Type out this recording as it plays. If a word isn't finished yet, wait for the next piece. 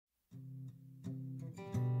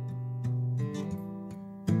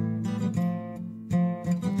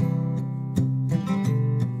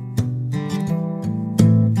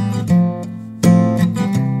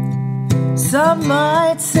Some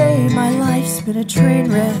might say my life's been a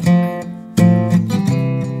train wreck.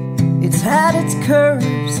 It's had its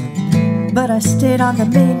curves, but I stayed on the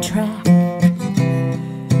main track.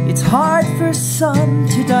 It's hard for some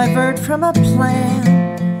to divert from a plan.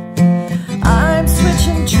 I'm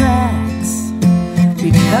switching tracks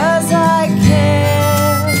because I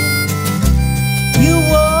can. You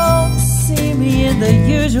won't see me in the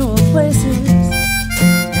usual places.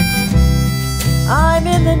 I'm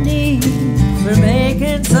in the need for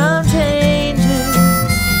making some changes.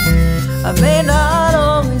 I may not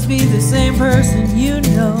always be the same person, you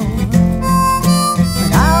know,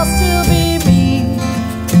 but I'll still be me,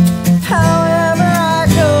 however I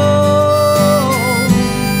go.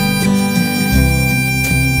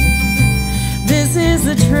 This is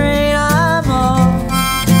the train I'm on.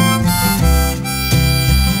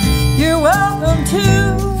 You're welcome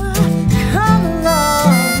to come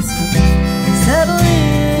along, settle in,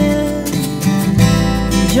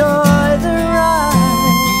 enjoy the ride.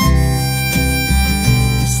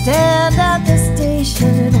 Stand at the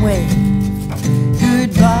station and wave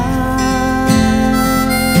goodbye.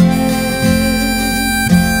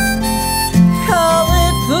 Call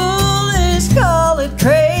it foolish, call it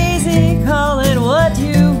crazy, call it what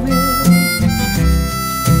you will.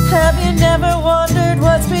 Have you never wondered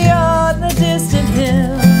what's beyond the distant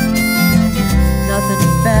hill?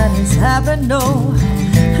 Nothing bad has happened, no,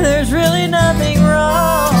 there's really nothing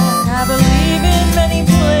wrong. I believe in many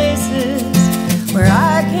places where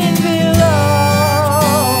I can belong.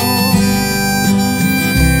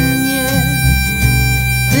 Yeah,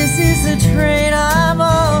 this is the train I'm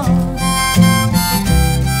on.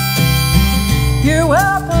 You're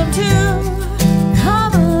welcome to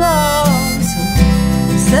come along, so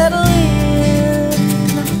settle in,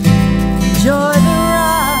 enjoy the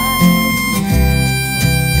ride,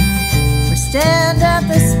 or stand at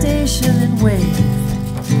the station and wave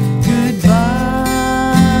goodbye.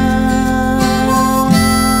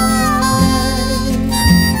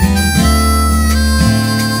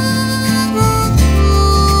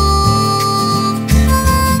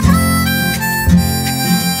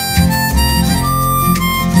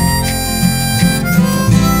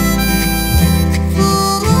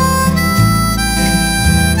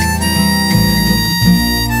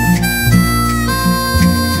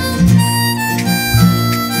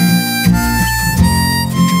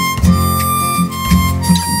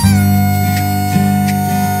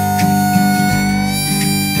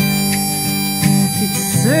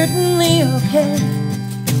 Certainly okay,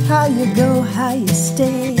 how you go, how you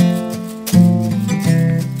stay.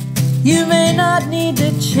 You may not need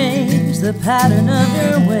to change the pattern of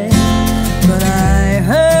your way, but I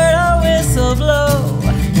heard a whistle blow,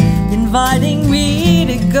 inviting me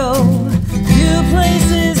to go to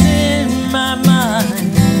places in my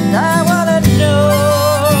mind I wanna know.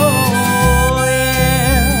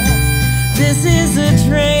 Yeah, this is the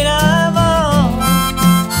train I'm on.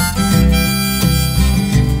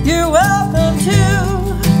 You're welcome to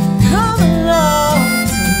come along,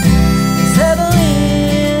 so settle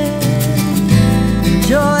in,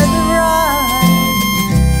 enjoy the ride,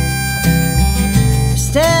 or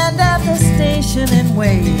stand at the station and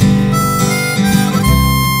wait.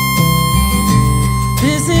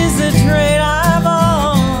 This is the train